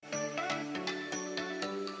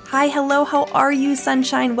Hi, hello, how are you,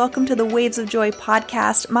 sunshine? Welcome to the Waves of Joy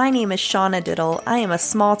podcast. My name is Shauna Diddle. I am a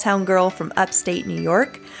small town girl from upstate New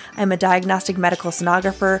York. I'm a diagnostic medical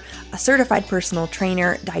sonographer, a certified personal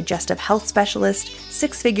trainer, digestive health specialist,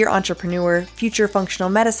 six-figure entrepreneur, future functional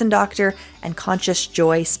medicine doctor, and conscious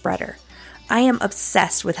joy spreader. I am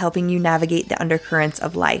obsessed with helping you navigate the undercurrents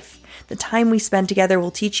of life. The time we spend together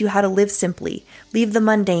will teach you how to live simply, leave the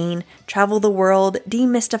mundane, travel the world,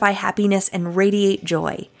 demystify happiness, and radiate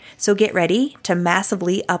joy. So get ready to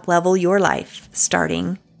massively uplevel your life,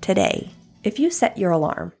 starting today. If you set your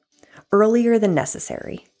alarm earlier than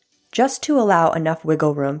necessary, just to allow enough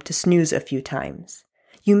wiggle room to snooze a few times,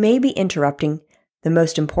 you may be interrupting the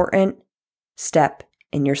most important step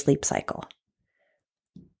in your sleep cycle.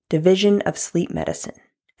 Division of Sleep Medicine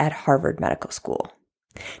at Harvard Medical School.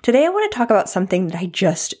 Today I want to talk about something that I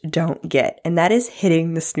just don't get, and that is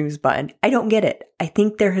hitting the snooze button. I don't get it. I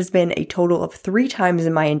think there has been a total of 3 times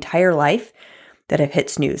in my entire life that I've hit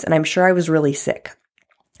snooze, and I'm sure I was really sick,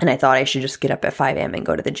 and I thought I should just get up at 5 a.m. and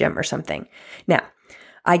go to the gym or something. Now,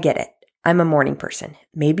 I get it. I'm a morning person.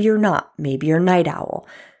 Maybe you're not. Maybe you're a night owl.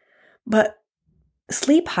 But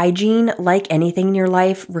sleep hygiene, like anything in your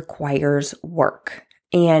life, requires work.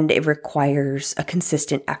 And it requires a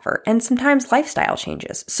consistent effort and sometimes lifestyle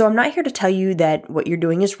changes. So I'm not here to tell you that what you're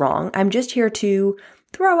doing is wrong. I'm just here to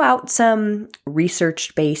throw out some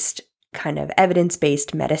research-based, kind of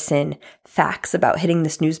evidence-based medicine facts about hitting the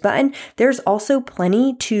snooze button. There's also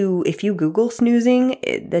plenty to, if you Google snoozing,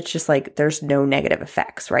 that's just like, there's no negative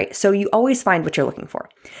effects, right? So you always find what you're looking for.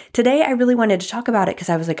 Today, I really wanted to talk about it because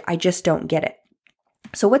I was like, I just don't get it.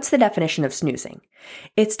 So what's the definition of snoozing?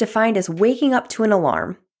 It's defined as waking up to an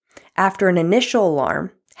alarm after an initial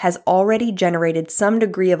alarm has already generated some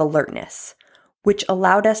degree of alertness, which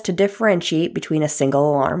allowed us to differentiate between a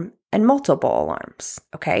single alarm and multiple alarms,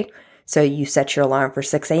 okay? So you set your alarm for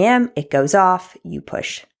 6 a.m., it goes off, you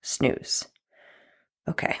push snooze.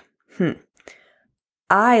 Okay,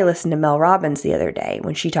 I listened to Mel Robbins the other day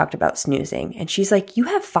when she talked about snoozing, and she's like, you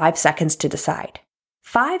have 5 seconds to decide.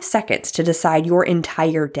 5 seconds to decide your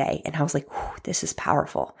entire day. And I was like, this is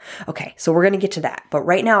powerful. Okay, so we're going to get to that. But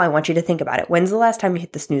right now, I want you to think about it. When's the last time you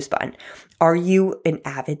hit the snooze button? Are you an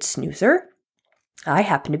avid snoozer? I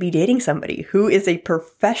happen to be dating somebody who is a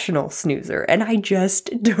professional snoozer, and I just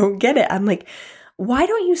don't get it. I'm like, why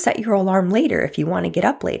don't you set your alarm later if you want to get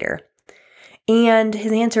up later? And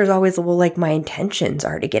his answer is always, well, like my intentions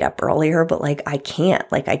are to get up earlier, but like I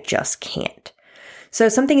can't, like I just can't. So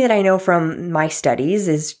something that I know from my studies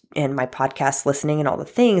is, and my podcast listening and all the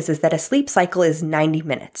things, is that a sleep cycle is 90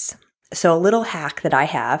 minutes. So a little hack that I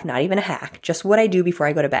have, not even a hack, just what I do before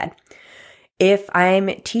I go to bed. If I'm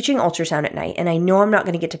teaching ultrasound at night and I know I'm not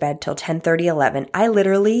going to get to bed till 10:30, 11, I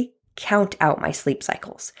literally count out my sleep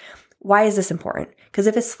cycles. Why is this important? Because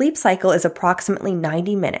if a sleep cycle is approximately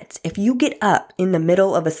 90 minutes, if you get up in the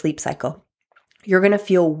middle of a sleep cycle, you're going to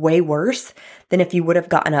feel way worse than if you would have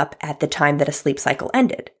gotten up at the time that a sleep cycle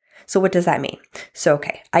ended. So what does that mean? So,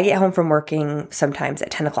 okay, I get home from working sometimes at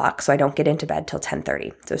 10 o'clock, so I don't get into bed till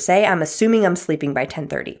 10:30. So say I'm assuming I'm sleeping by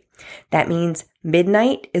 10:30. That means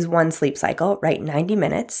midnight is one sleep cycle, right? 90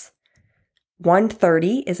 minutes.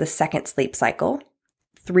 1:30 is a second sleep cycle.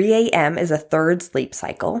 3 a.m. is a third sleep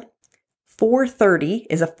cycle. 4:30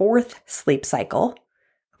 is a fourth sleep cycle.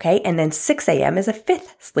 Okay, and then 6 a.m. is a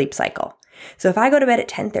fifth sleep cycle. So if I go to bed at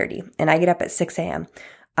 10:30 and I get up at 6 a.m.,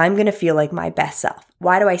 I'm going to feel like my best self.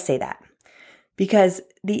 Why do I say that? Because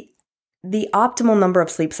the optimal number of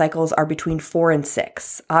sleep cycles are between 4 and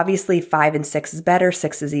 6. Obviously, 5 and 6 is better.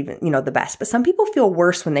 6 is even, the best. But some people feel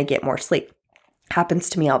worse when they get more sleep. Happens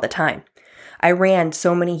to me all the time. I ran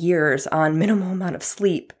so many years on minimal amount of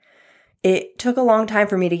sleep. It took a long time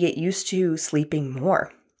for me to get used to sleeping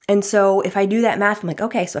more. And so if I do that math, I'm like,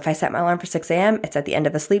 okay, so if I set my alarm for 6 a.m., it's at the end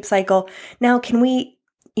of a sleep cycle. Now, can we,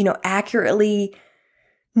 accurately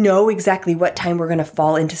know exactly what time we're going to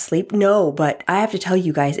fall into sleep? No, but I have to tell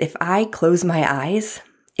you guys, if I close my eyes,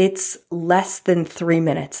 it's less than 3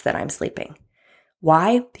 minutes that I'm sleeping.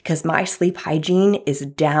 Why? Because my sleep hygiene is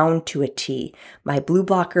down to a T. My blue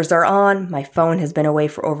blockers are on. My phone has been away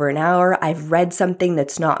for over an hour. I've read something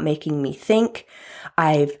that's not making me think.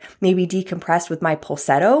 I've maybe decompressed with my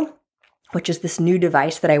Pulsetto, which is this new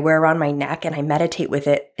device that I wear around my neck, and I meditate with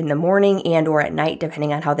it in the morning and or at night,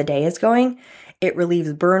 depending on how the day is going. It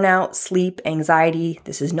relieves burnout, sleep, anxiety.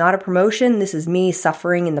 This is not a promotion. This is me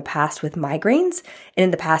suffering in the past with migraines. And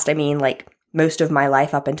in the past, I mean like most of my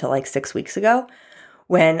life up until like 6 weeks ago,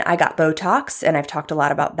 when I got Botox, and I've talked a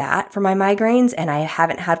lot about that for my migraines, and I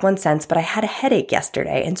haven't had one since, but I had a headache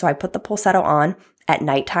yesterday, and so I put the Pulsetto on at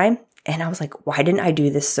nighttime, And I was like, why didn't I do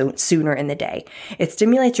this sooner in the day? It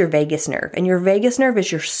stimulates your vagus nerve, and your vagus nerve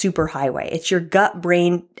is your super highway. It's your gut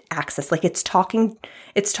brain axis. Like it's talking,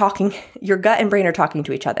 your gut and brain are talking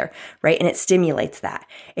to each other, right? And it stimulates that.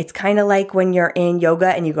 It's kind of like when you're in yoga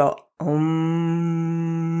and you go,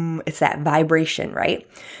 it's that vibration, right?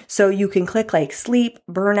 So you can click like sleep,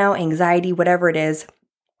 burnout, anxiety, whatever it is.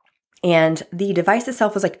 And the device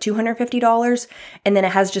itself was like $250. And then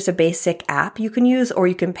it has just a basic app you can use, or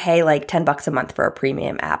you can pay like $10 a month for a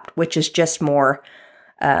premium app, which is just more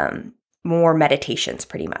meditations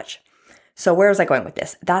pretty much. So where was I going with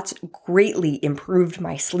this? That's greatly improved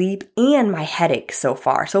my sleep and my headache so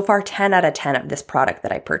far. So far, 10 out of 10 of this product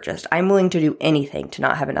that I purchased. I'm willing to do anything to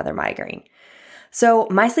not have another migraine. So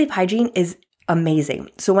my sleep hygiene is amazing.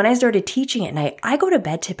 So when I started teaching at night, I go to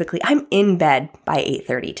bed typically, I'm in bed by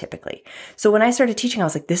 8:30 typically. So when I started teaching, I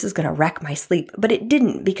was like, this is going to wreck my sleep. But it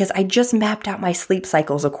didn't, because I just mapped out my sleep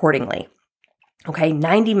cycles accordingly. Okay,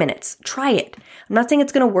 90 minutes. Try it. I'm not saying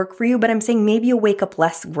it's going to work for you, but I'm saying maybe you'll wake up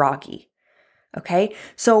less groggy. Okay,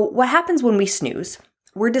 so what happens when we snooze?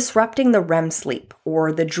 We're disrupting the REM sleep,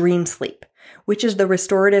 or the dream sleep, which is the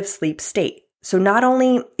restorative sleep state. So not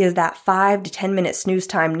only is that 5 to 10 minute snooze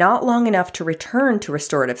time not long enough to return to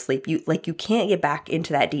restorative sleep, you can't get back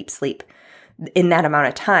into that deep sleep in that amount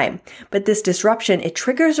of time, but this disruption, it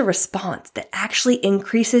triggers a response that actually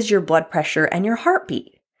increases your blood pressure and your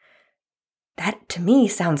heartbeat. That to me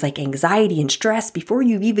sounds like anxiety and stress before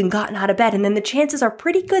you've even gotten out of bed. And then the chances are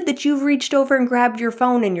pretty good that you've reached over and grabbed your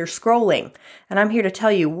phone and you're scrolling. And I'm here to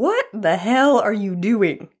tell you, what the hell are you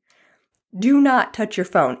doing? Do not touch your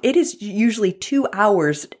phone. It is usually 2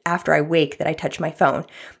 hours after I wake that I touch my phone.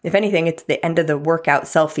 If anything, it's the end of the workout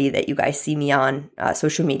selfie that you guys see me on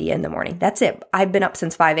social media in the morning. That's it. I've been up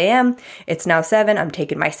since 5 a.m. It's now 7. I'm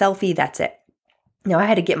taking my selfie. That's it. Now, I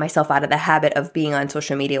had to get myself out of the habit of being on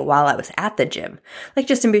social media while I was at the gym. Like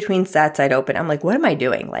just in between sets, I'd open. I'm like, what am I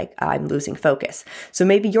doing? Like I'm losing focus. So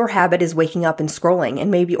maybe your habit is waking up and scrolling,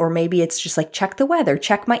 and maybe it's just like, check the weather,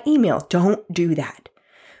 check my email. Don't do that.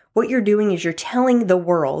 What you're doing is you're telling the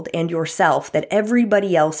world and yourself that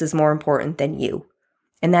everybody else is more important than you.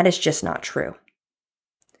 And that is just not true.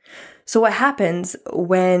 So what happens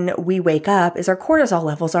when we wake up is our cortisol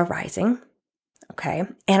levels are rising, okay?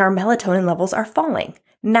 And our melatonin levels are falling.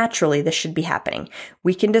 Naturally, this should be happening.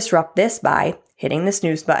 We can disrupt this by hitting the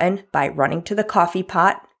snooze button, by running to the coffee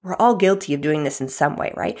pot. We're all guilty of doing this in some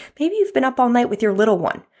way, right? Maybe you've been up all night with your little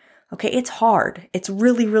one. Okay, it's hard. It's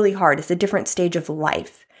really, really hard. It's a different stage of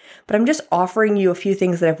life. But I'm just offering you a few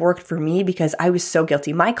things that have worked for me because I was so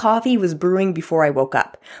guilty. My coffee was brewing before I woke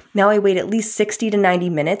up. Now I wait at least 60 to 90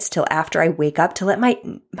 minutes till after I wake up to let my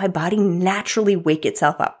body naturally wake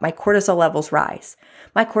itself up. My cortisol levels rise.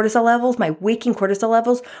 My waking cortisol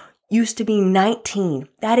levels used to be 19.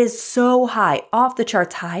 That is so high, off the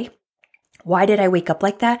charts high. Why did I wake up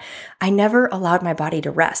like that? I never allowed my body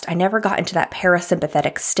to rest. I never got into that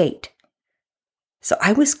parasympathetic state. So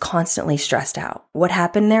I was constantly stressed out. What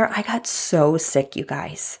happened there? I got so sick, you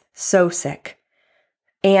guys. So sick.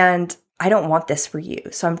 And I don't want this for you.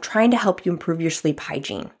 So I'm trying to help you improve your sleep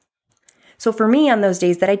hygiene. So for me, on those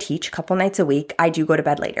days that I teach a couple nights a week, I do go to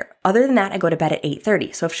bed later. Other than that, I go to bed at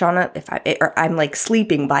 8:30. So I'm like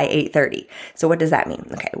sleeping by 8:30. So what does that mean?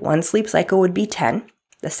 Okay, one sleep cycle would be 10.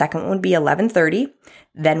 The second one would be 11:30,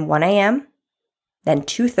 then 1 a.m., then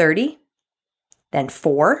 2:30, then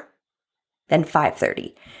 4, then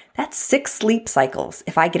 5:30. That's 6 sleep cycles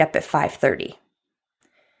if I get up at 5:30.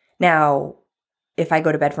 Now, if I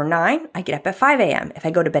go to bed for 9, I get up at 5 a.m. If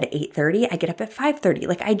I go to bed at 8:30, I get up at 5:30.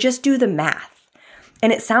 Like I just do the math.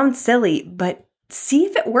 And it sounds silly, but see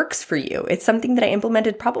if it works for you. It's something that I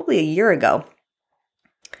implemented probably a year ago.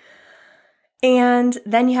 And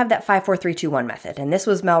then you have that 5-4-3-2-1 method. And this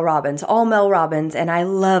was Mel Robbins, all Mel Robbins. And I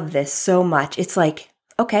love this so much. It's like,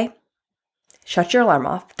 okay, shut your alarm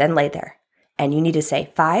off, then lay there. And you need to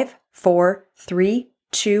say 5, 4, 3,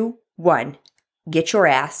 2, 1. Get your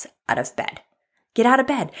ass out of bed. Get out of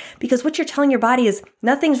bed. Because what you're telling your body is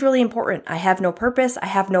nothing's really important. I have no purpose. I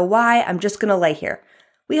have no why. I'm just going to lay here.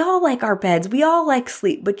 We all like our beds. We all like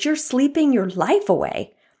sleep, but you're sleeping your life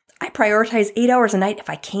away. I prioritize 8 hours a night if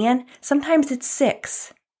I can. Sometimes it's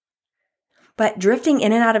 6. But drifting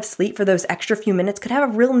in and out of sleep for those extra few minutes could have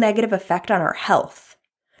a real negative effect on our health.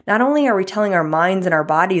 Not only are we telling our minds and our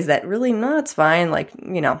bodies that really, no, it's fine. Like,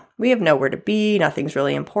 we have nowhere to be. Nothing's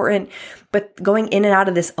really important. But going in and out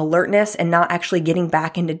of this alertness and not actually getting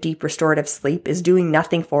back into deep restorative sleep is doing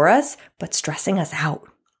nothing for us, but stressing us out.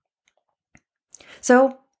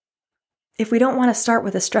 So if we don't want to start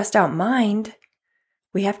with a stressed out mind,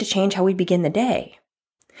 we have to change how we begin the day.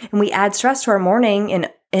 And we add stress to our morning and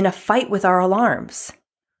in a fight with our alarms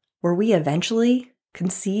where we eventually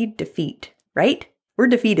concede defeat, right? We're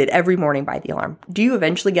defeated every morning by the alarm. Do you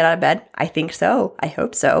eventually get out of bed? I think so. I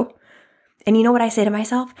hope so. And you know what I say to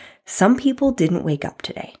myself? Some people didn't wake up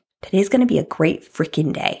today. Today's going to be a great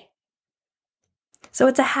freaking day. So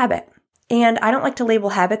it's a habit. And I don't like to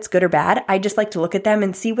label habits good or bad. I just like to look at them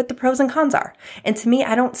and see what the pros and cons are. And to me,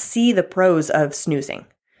 I don't see the pros of snoozing.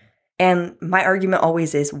 And my argument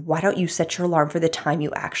always is, why don't you set your alarm for the time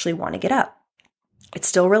you actually want to get up? It's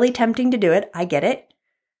still really tempting to do it. I get it.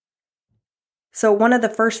 So one of the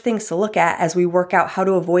first things to look at as we work out how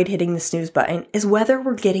to avoid hitting the snooze button is whether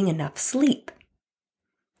we're getting enough sleep.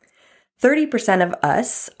 30% of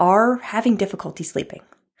us are having difficulty sleeping.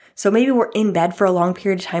 So maybe we're in bed for a long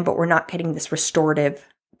period of time, but we're not getting this restorative,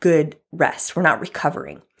 good rest. We're not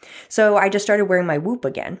recovering. So I just started wearing my Whoop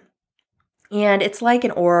again. And it's like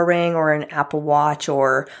an Oura Ring or an Apple Watch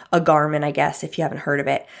or a Garmin, I guess, if you haven't heard of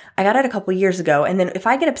it. I got it a couple years ago. And then if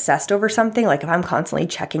I get obsessed over something, like if I'm constantly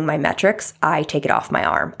checking my metrics, I take it off my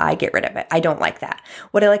arm. I get rid of it. I don't like that.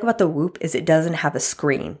 What I like about the Whoop is it doesn't have a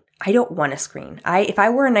screen. I don't want a screen. If I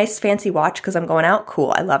wear a nice fancy watch because I'm going out,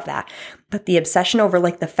 cool. I love that. But the obsession over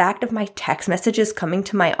like the fact of my text messages coming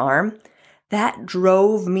to my arm, that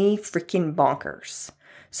drove me freaking bonkers.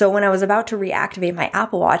 So when I was about to reactivate my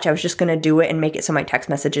Apple Watch, I was just going to do it and make it so my text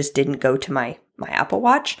messages didn't go to my Apple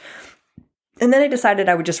Watch. And then I decided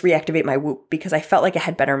I would just reactivate my Whoop because I felt like it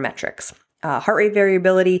had better metrics. Heart rate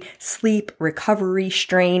variability, sleep, recovery,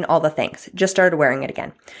 strain, all the things. Just started wearing it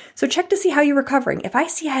again. So check to see how you're recovering. If I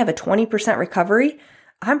see I have a 20% recovery,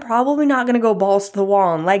 I'm probably not going to go balls to the wall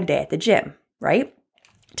on leg day at the gym, right?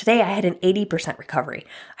 Today I had an 80% recovery.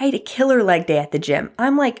 I had a killer leg day at the gym.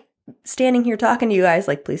 I'm like standing here talking to you guys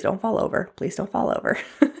like, please don't fall over. Please don't fall over.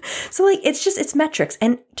 So like, it's metrics.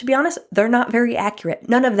 And to be honest, they're not very accurate.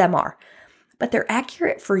 None of them are. But they're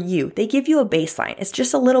accurate for you. They give you a baseline. It's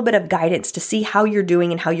just a little bit of guidance to see how you're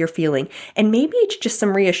doing and how you're feeling. And maybe it's just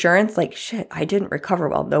some reassurance like, shit, I didn't recover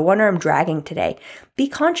well. No wonder I'm dragging today. Be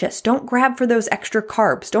conscious. Don't grab for those extra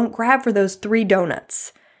carbs. Don't grab for those 3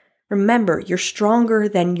 donuts. Remember, you're stronger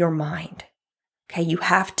than your mind. Okay, you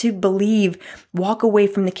have to believe, walk away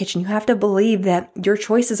from the kitchen. You have to believe that your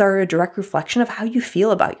choices are a direct reflection of how you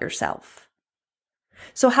feel about yourself.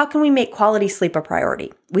 So how can we make quality sleep a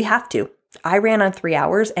priority? We have to. I ran on 3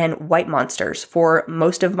 hours and white monsters for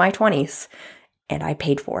most of my 20s, and I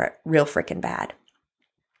paid for it real freaking bad.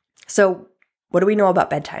 So what do we know about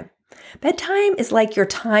bedtime? Bedtime is like your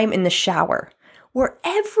time in the shower, where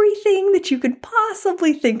everything that you could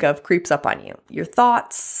possibly think of creeps up on you. Your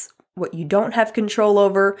thoughts, what you don't have control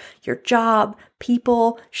over, your job,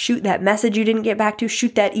 people, shoot that message you didn't get back to,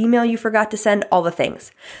 shoot that email you forgot to send, all the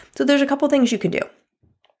things. So there's a couple things you can do.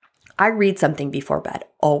 I read something before bed,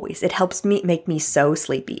 always. It helps me make me so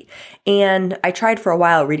sleepy. And I tried for a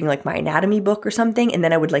while reading like my anatomy book or something, and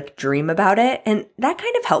then I would like dream about it. And that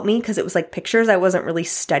kind of helped me because it was like pictures. I wasn't really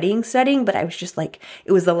studying, but I was just like,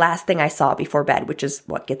 it was the last thing I saw before bed, which is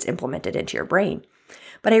what gets implemented into your brain.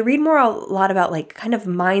 But I read a lot about like kind of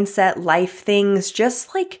mindset, life things,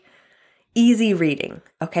 just like easy reading.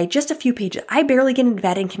 Okay, just a few pages. I barely get into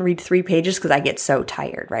bed and can read 3 pages because I get so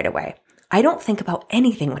tired right away. I don't think about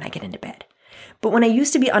anything when I get into bed. But when I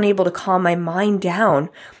used to be unable to calm my mind down,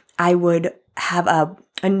 I would have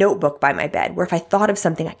a notebook by my bed where if I thought of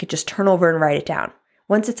something, I could just turn over and write it down.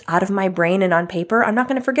 Once it's out of my brain and on paper, I'm not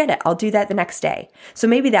going to forget it. I'll do that the next day. So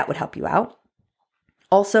maybe that would help you out.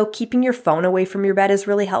 Also, keeping your phone away from your bed is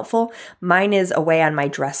really helpful. Mine is away on my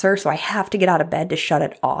dresser, so I have to get out of bed to shut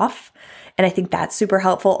it off. And I think that's super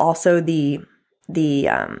helpful. Also, the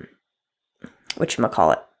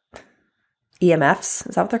whatchamacallit? EMFs,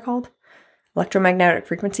 is that what they're called? Electromagnetic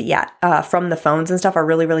frequency? Yeah, from the phones and stuff are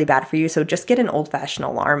really, really bad for you. So just get an old-fashioned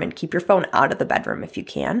alarm and keep your phone out of the bedroom if you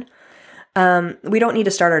can. We don't need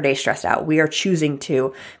to start our day stressed out. We are choosing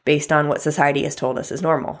to, based on what society has told us is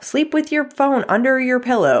normal. Sleep with your phone under your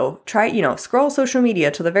pillow. Try, scroll social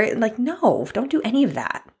media to the very, no, don't do any of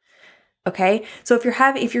that. Okay. So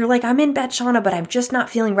if you're like, I'm in bed, Shauna, but I'm just not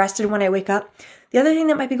feeling rested when I wake up. The other thing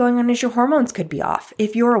that might be going on is your hormones could be off.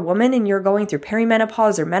 If you're a woman and you're going through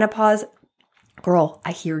perimenopause or menopause, girl,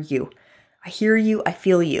 I hear you. I hear you. I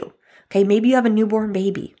feel you. Okay. Maybe you have a newborn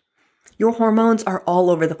baby. Your hormones are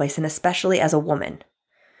all over the place, and especially as a woman.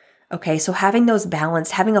 Okay, so having those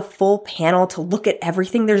balanced, having a full panel to look at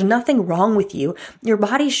everything, there's nothing wrong with you. Your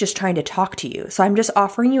body's just trying to talk to you. So I'm just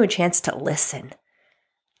offering you a chance to listen.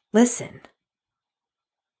 Listen.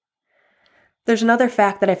 There's another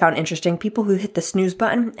fact that I found interesting. People who hit the snooze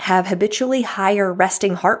button have habitually higher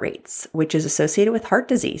resting heart rates, which is associated with heart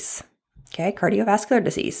disease, okay, cardiovascular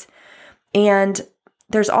disease. And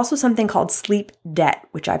there's also something called sleep debt,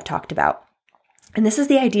 which I've talked about. And this is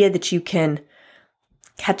the idea that you can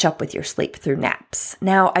catch up with your sleep through naps.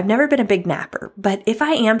 Now, I've never been a big napper, but if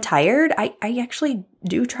I am tired, I actually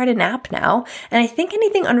do try to nap now. And I think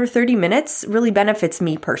anything under 30 minutes really benefits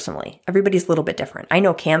me personally. Everybody's a little bit different. I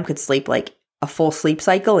know Cam could sleep like a full sleep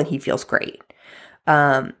cycle and he feels great.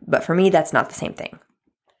 But for me, that's not the same thing.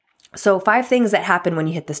 So 5 things that happen when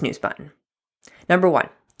you hit the snooze button. Number 1,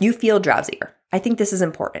 you feel drowsier. I think this is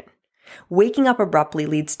important. Waking up abruptly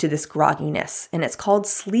leads to this grogginess, and it's called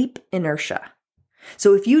sleep inertia.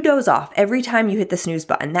 So if you doze off every time you hit the snooze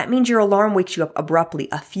button, that means your alarm wakes you up abruptly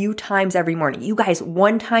a few times every morning. You guys,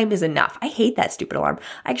 1 time is enough. I hate that stupid alarm.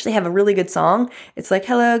 I actually have a really good song. It's like,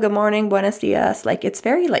 hello, good morning, buenos dias. Like, it's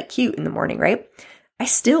very like cute in the morning, right? I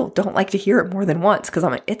still don't like to hear it more than once because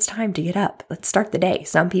I'm like, it's time to get up. Let's start the day.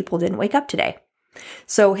 Some people didn't wake up today.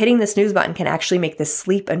 So hitting the snooze button can actually make this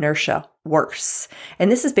sleep inertia worse.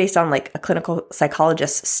 And this is based on like a clinical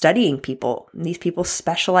psychologist studying people. These people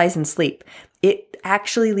specialize in sleep. It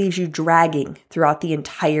actually leaves you dragging throughout the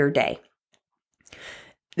entire day.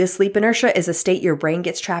 This sleep inertia is a state your brain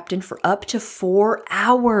gets trapped in for up to 4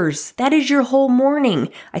 hours. That is your whole morning.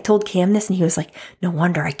 I told Cam this and he was like, no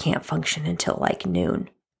wonder I can't function until like noon.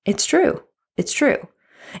 It's true. It's true.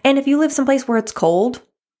 And if you live someplace where it's cold,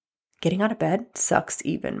 getting out of bed sucks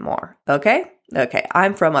even more. Okay? Okay.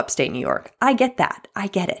 I'm from upstate New York. I get that. I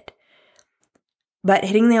get it. But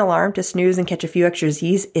hitting the alarm to snooze and catch a few extra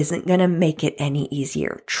Z's isn't going to make it any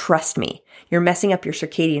easier. Trust me. You're messing up your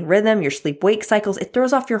circadian rhythm, your sleep-wake cycles. It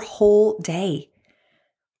throws off your whole day.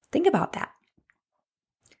 Think about that.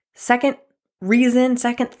 Second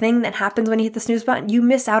thing that happens when you hit the snooze button, you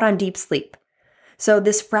miss out on deep sleep. So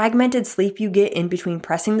this fragmented sleep you get in between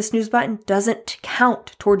pressing the snooze button doesn't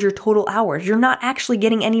count towards your total hours. You're not actually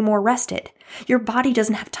getting any more rested. Your body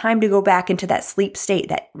doesn't have time to go back into that sleep state,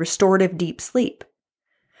 that restorative deep sleep.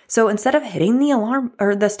 So instead of hitting the alarm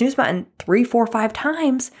or the snooze button 3, 4, 5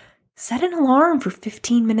 times, set an alarm for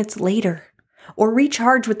 15 minutes later or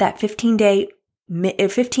recharge with that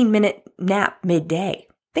 15-minute nap midday.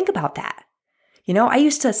 Think about that. You know, I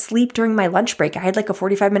used to sleep during my lunch break. I had like a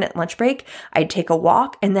 45-minute lunch break. I'd take a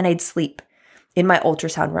walk and then I'd sleep in my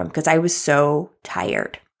ultrasound room because I was so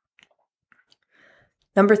tired.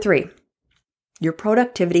 Number 3, your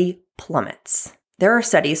productivity plummets. There are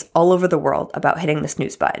studies all over the world about hitting the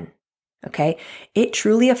snooze button. Okay? It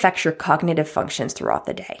truly affects your cognitive functions throughout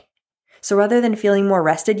the day. So rather than feeling more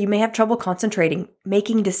rested, you may have trouble concentrating,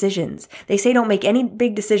 making decisions. They say don't make any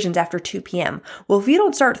big decisions after 2 p.m. Well, if you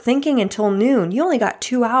don't start thinking until noon, you only got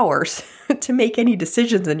 2 hours to make any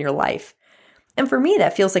decisions in your life. And for me,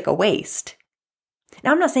 that feels like a waste.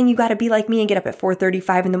 Now, I'm not saying you got to be like me and get up at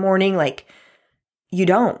 4:35 in the morning. Like, you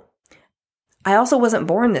don't. I also wasn't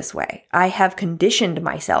born this way. I have conditioned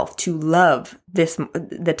myself to love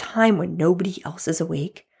the time when nobody else is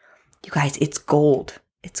awake. You guys, it's gold.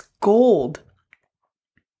 It's gold.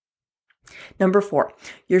 Number 4,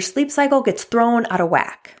 your sleep cycle gets thrown out of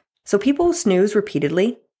whack. So people who snooze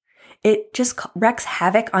repeatedly, it just wreaks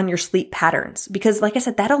havoc on your sleep patterns because, like I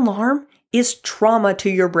said, that alarm is trauma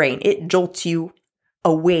to your brain. It jolts you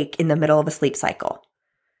awake in the middle of a sleep cycle.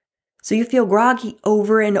 So you feel groggy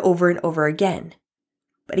over and over and over again.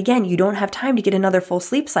 But again, you don't have time to get another full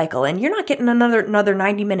sleep cycle and you're not getting another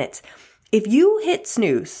 90 minutes. If you hit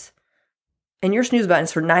snooze and your snooze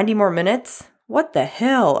button's for 90 more minutes, what the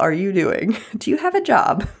hell are you doing? Do you have a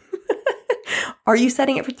job? Are you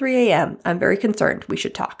setting it for 3 a.m.? I'm very concerned. We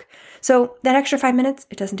should talk. So that extra 5 minutes,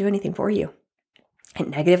 it doesn't do anything for you. It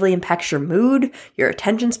negatively impacts your mood, your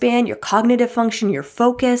attention span, your cognitive function, your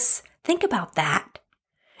focus. Think about that.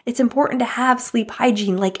 It's important to have sleep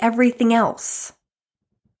hygiene like everything else.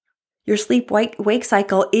 Your sleep-wake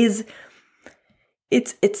cycle is,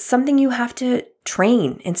 it's something you have to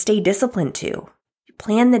train and stay disciplined to.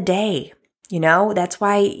 Plan the day, you know? That's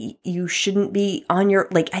why you shouldn't be on your,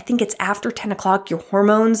 I think it's after 10 o'clock, your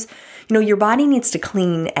hormones, your body needs to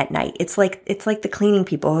clean at night. It's like the cleaning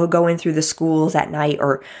people who go in through the schools at night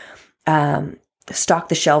or, stock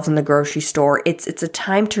the shelves in the grocery store. It's a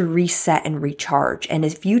time to reset and recharge. And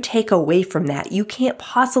if you take away from that, you can't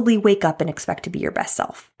possibly wake up and expect to be your best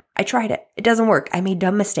self. I tried it. It doesn't work. I made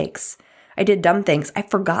dumb mistakes. I did dumb things. I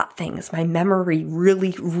forgot things. My memory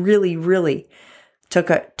really, really, really took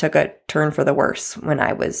a turn for the worse when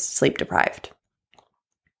I was sleep deprived.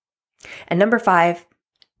 And number 5,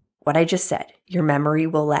 what I just said, your memory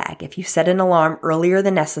will lag. If you set an alarm earlier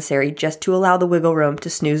than necessary just to allow the wiggle room to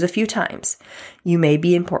snooze a few times, you may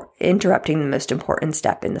be interrupting the most important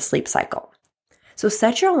step in the sleep cycle. So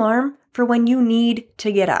set your alarm for when you need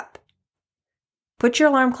to get up. Put your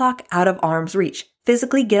alarm clock out of arm's reach.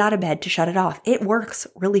 Physically get out of bed to shut it off. It works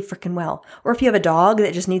really freaking well. Or if you have a dog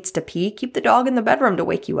that just needs to pee, keep the dog in the bedroom to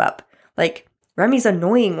wake you up. Like, Remy's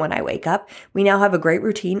annoying when I wake up. We now have a great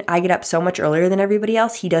routine. I get up so much earlier than everybody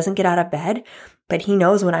else. He doesn't get out of bed, but he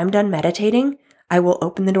knows when I'm done meditating, I will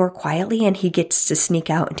open the door quietly and he gets to sneak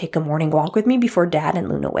out and take a morning walk with me before Dad and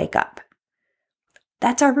Luna wake up.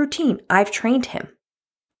 That's our routine. I've trained him.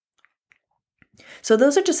 So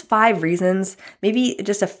those are just 5 reasons, maybe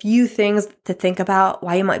just a few things to think about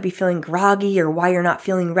why you might be feeling groggy or why you're not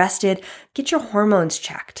feeling rested. Get your hormones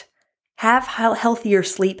checked. Have healthier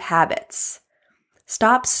sleep habits.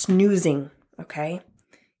 Stop snoozing, okay?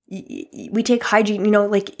 We take hygiene,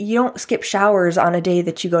 like you don't skip showers on a day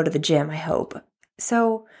that you go to the gym, I hope.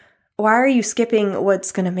 So why are you skipping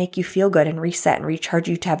what's going to make you feel good and reset and recharge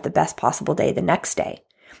you to have the best possible day the next day?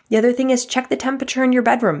 The other thing is check the temperature in your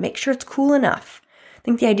bedroom. Make sure it's cool enough. I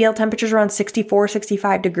think the ideal temperature is around 64,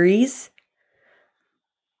 65 degrees.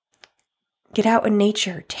 Get out in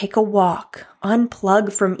nature, take a walk,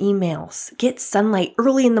 unplug from emails, get sunlight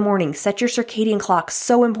early in the morning, set your circadian clock,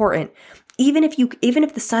 so important. Even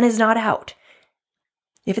if the sun is not out,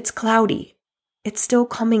 if it's cloudy, it's still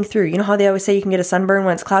coming through. You know how they always say you can get a sunburn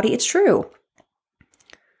when it's cloudy? It's true.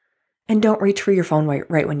 And don't reach for your phone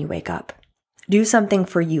right when you wake up. Do something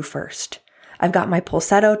for you first. I've got my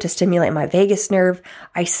pulsetto to stimulate my vagus nerve.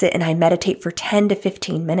 I sit and I meditate for 10 to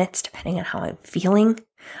 15 minutes, depending on how I'm feeling.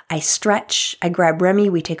 I stretch, I grab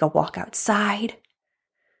Remy, we take a walk outside.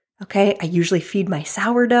 Okay, I usually feed my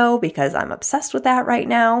sourdough because I'm obsessed with that right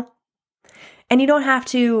now. And you don't have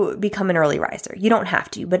to become an early riser. You don't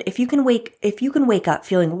have to, but if you can wake up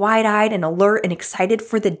feeling wide-eyed and alert and excited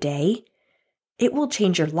for the day, it will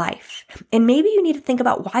change your life. And maybe you need to think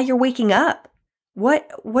about why you're waking up. What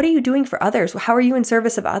are you doing for others? How are you in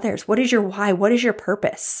service of others? What is your why? What is your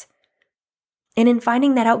purpose? And in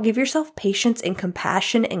finding that out, give yourself patience and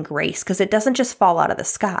compassion and grace because it doesn't just fall out of the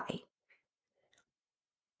sky.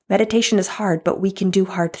 Meditation is hard, but we can do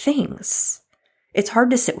hard things. It's hard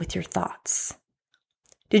to sit with your thoughts.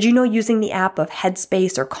 Did you know using the app of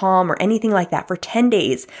Headspace or Calm or anything like that for 10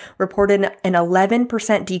 days reported an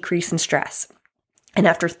 11% decrease in stress? And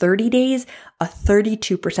after 30 days, a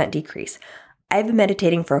 32% decrease. I've been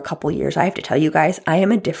meditating for a couple years. I have to tell you guys, I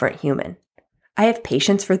am a different human. I have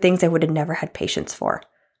patience for things I would have never had patience for.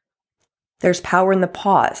 There's power in the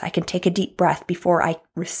pause. I can take a deep breath before I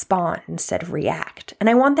respond instead of react. And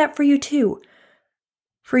I want that for you too.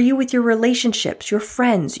 For you with your relationships, your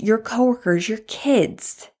friends, your coworkers, your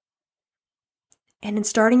kids. And in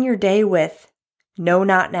starting your day with, no,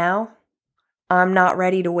 not now. I'm not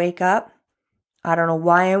ready to wake up. I don't know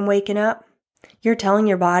why I'm waking up. You're telling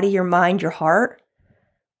your body, your mind, your heart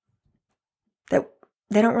that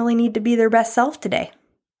they don't really need to be their best self today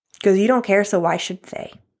because you don't care, so why should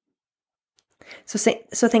they? So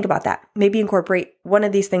think about that. Maybe incorporate one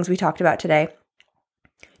of these things we talked about today.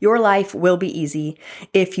 Your life will be easy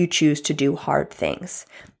if you choose to do hard things.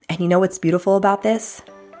 And you know what's beautiful about this?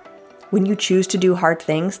 When you choose to do hard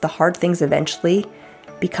things, the hard things eventually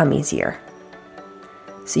become easier.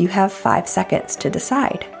 So you have 5 seconds to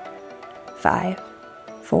decide. 5,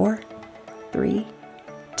 4, 3,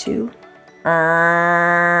 2.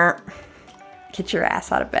 Get your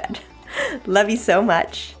ass out of bed. Love you so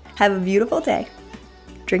much. Have a beautiful day.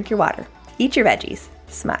 Drink your water. Eat your veggies.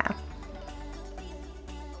 Smile.